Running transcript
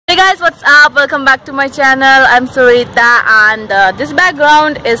guys, what's up? Welcome back to my channel. I'm Surita and this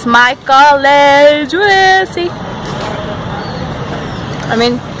background is my college. See?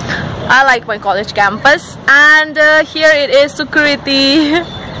 I like my college campus and here it is Sukriti.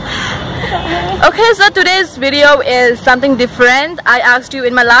 Okay, so today's video is something different. I asked you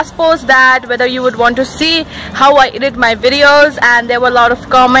in my last post that whether you would want to see how I edit my videos, and there were a lot of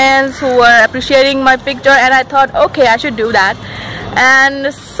comments who were appreciating my picture, and I thought okay, I should do that.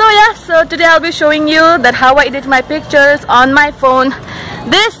 And so yeah, so today I'll be showing you that how I edit my pictures on my phone.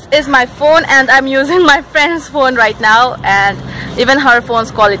 This is my phone and I'm using my friend's phone right now, and even her phone's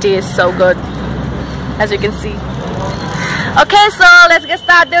quality is so good, as you can see. Okay, so let's get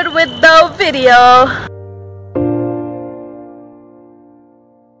started with the video.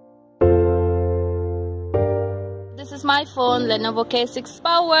 This is my phone, Lenovo K6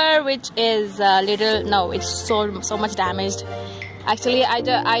 Power, which is it's so much damaged. Actually, I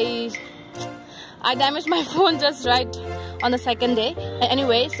damaged my phone just right on the second day.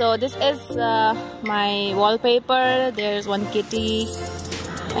 Anyway, so this is my wallpaper. There's one kitty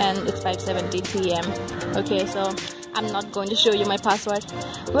and it's 5:70 p.m. Okay, so I'm not going to show you my password.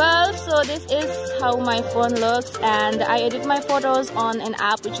 Well, so this is how my phone looks, and I edit my photos on an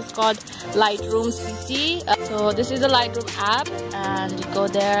app which is called Lightroom CC. So this is the Lightroom app, and you go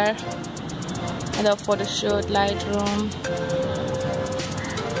there and the photo shoot Lightroom.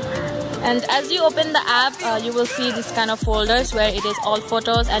 And as you open the app, you will see this kind of folders where it is all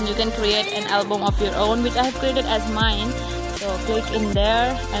photos, and you can create an album of your own, which I have created as mine. So click in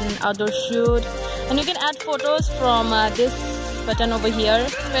there and outdoor shoot, and you can add photos from this button over here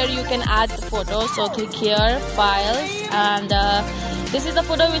where you can add the photos. So click here, files, and this is the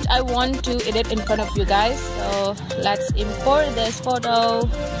photo which I want to edit in front of you guys. So let's import this photo,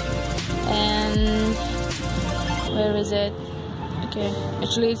 and where is it? Okay,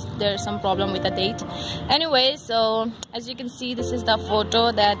 actually there's some problem with the date. Anyway, so as you can see, this is the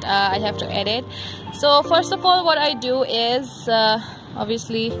photo that I have to edit. So first of all, what I do is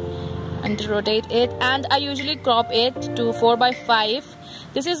obviously rotate it, and I usually crop it to 4:5.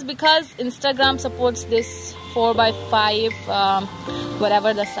 This is because Instagram supports this 4:5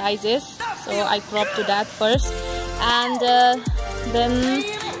 whatever the size is, so I crop to that first, and then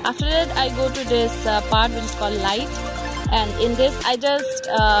after that I go to this part which is called light. And in this I just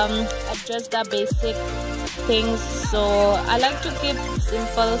adjust the basic things. So I like to keep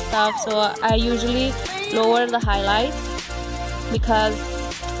simple stuff, so I usually lower the highlights because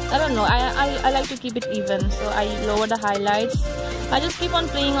I don't know, I like to keep it even, so I lower the highlights. I just keep on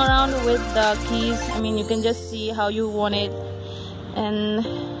playing around with the keys. You can just see how you want it and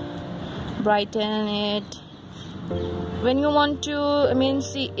brighten it. When you want to,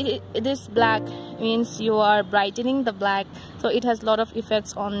 see it is black, means you are brightening the black, so it has a lot of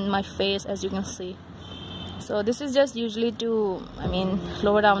effects on my face, as you can see. So this is just usually to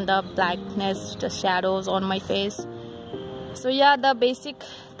lower down the blackness, the shadows on my face. So yeah, the basic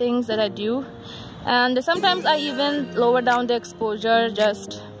things that I do, and sometimes I even lower down the exposure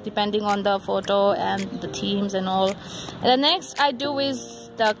just depending on the photo and the themes and all. And the next I do is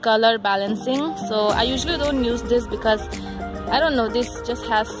the color balancing. So I usually don't use this because I don't know, this just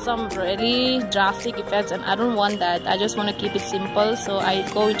has some really drastic effects and I don't want that. I just want to keep it simple, so I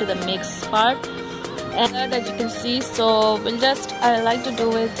go into the mix part, and as you can see, so I like to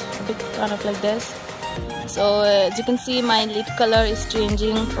do it a bit kind of like this. So as you can see, my lid color is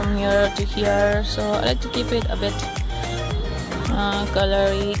changing from here to here, so I like to keep it a bit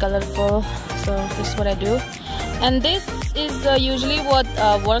colorful. So this is what I do, and this is usually what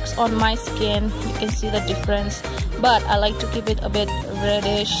works on my skin. You can see the difference, but I like to keep it a bit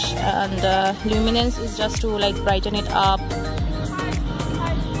reddish, and luminance is just to like brighten it up,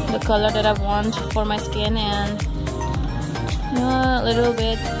 the color that I want for my skin, and a little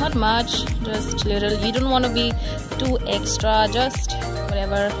bit, not much, just little. You don't want to be too extra, just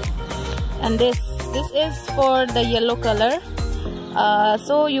whatever. And this is for the yellow color.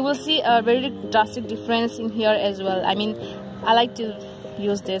 So you will see a very drastic difference in here as well. I like to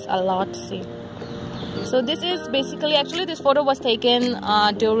use this a lot. See, so this is basically, actually this photo was taken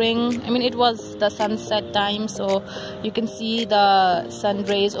during, it was the sunset time, so you can see the sun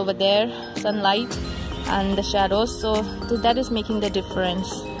rays over there, sunlight and the shadows, so that is making the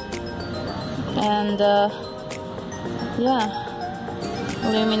difference. And yeah,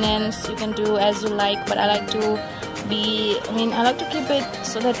 luminance you can do as you like, but I like to keep it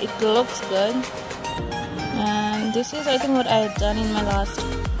so that it looks good. And this is, I think, what I had done in my last,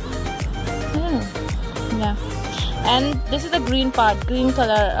 yeah. And this is the green part, green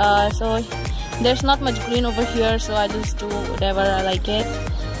color. So there's not much green over here, so I just do whatever I like it.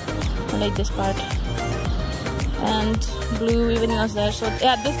 I like this part, and blue even was there. So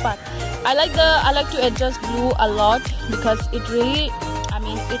yeah, this part I like to adjust blue a lot because it really, I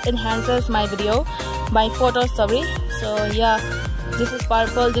mean, it enhances my video, my photos, sorry. So yeah, this is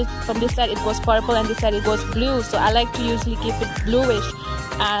purple, this from this side it goes purple and this side it goes blue. So I like to usually keep it bluish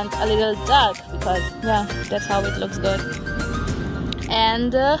and a little dark because yeah, that's how it looks good.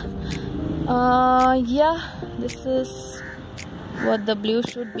 And yeah, this is what the blue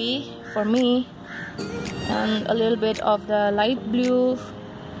should be for me, and a little bit of the light blue.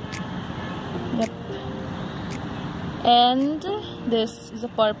 Yep. And this is a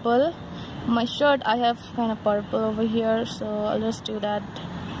purple. My shirt I have kind of purple over here, so I'll just do that.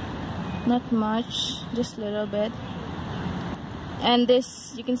 Not much, just a little bit. And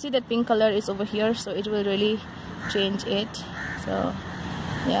this, you can see that pink color is over here, so it will really change it. So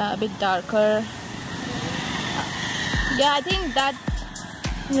yeah, a bit darker. Yeah, I think that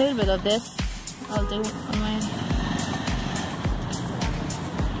a little bit of this I'll do on my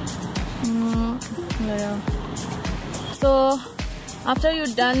little. So after you're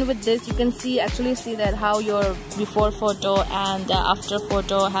done with this, you can actually see that how your before photo and the after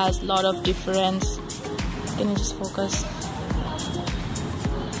photo has a lot of difference. Can you just focus?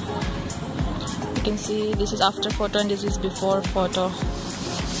 You can see this is after photo and this is before photo.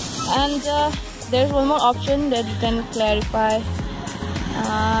 And there's one more option that you can clarify.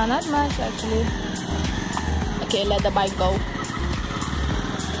 Not much actually. Okay, let the bike go.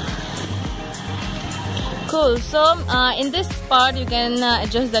 Cool. So in this part you can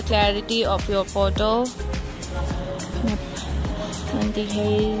adjust the clarity of your photo. Yep. And the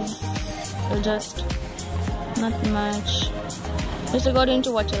haze will just not much, just according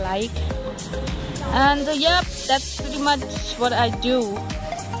to what you like. And yep, that's pretty much what I do.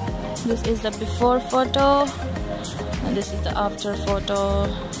 This is the before photo and this is the after photo.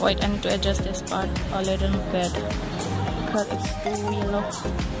 Wait, I need to adjust this part a little bit because it's too yellow.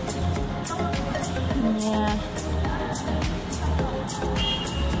 Yeah.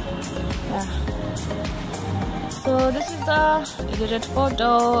 So this is the edited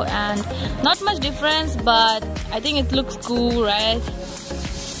photo and not much difference, but I think it looks cool, right?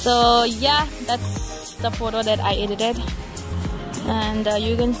 So yeah, that's the photo that I edited, and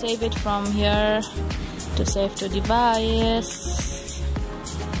you can save it from here to save to device.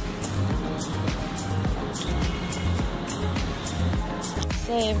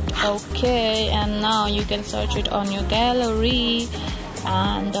 Saved. Okay, and now you can search it on your gallery,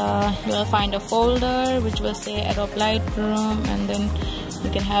 and you will find a folder which will say Adobe Lightroom, and then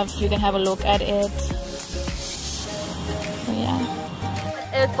you can have a look at it. So yeah,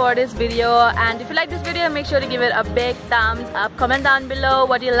 that's it for this video. And if you like this video, make sure to give it a big thumbs up. Comment down below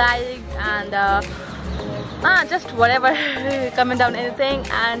what you like, and just whatever. Comment down anything,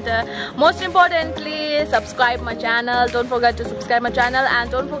 and most importantly, subscribe my channel. Don't forget to subscribe my channel, and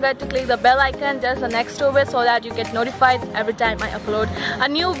don't forget to click the bell icon just next to it so that you get notified every time I upload a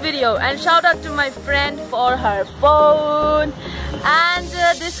new video. And shout out to my friend for her phone. And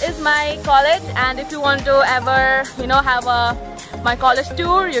this is my college, and if you want to ever have my college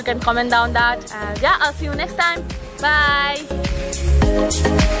tour, you can comment down that. And yeah, I'll see you next time. Bye.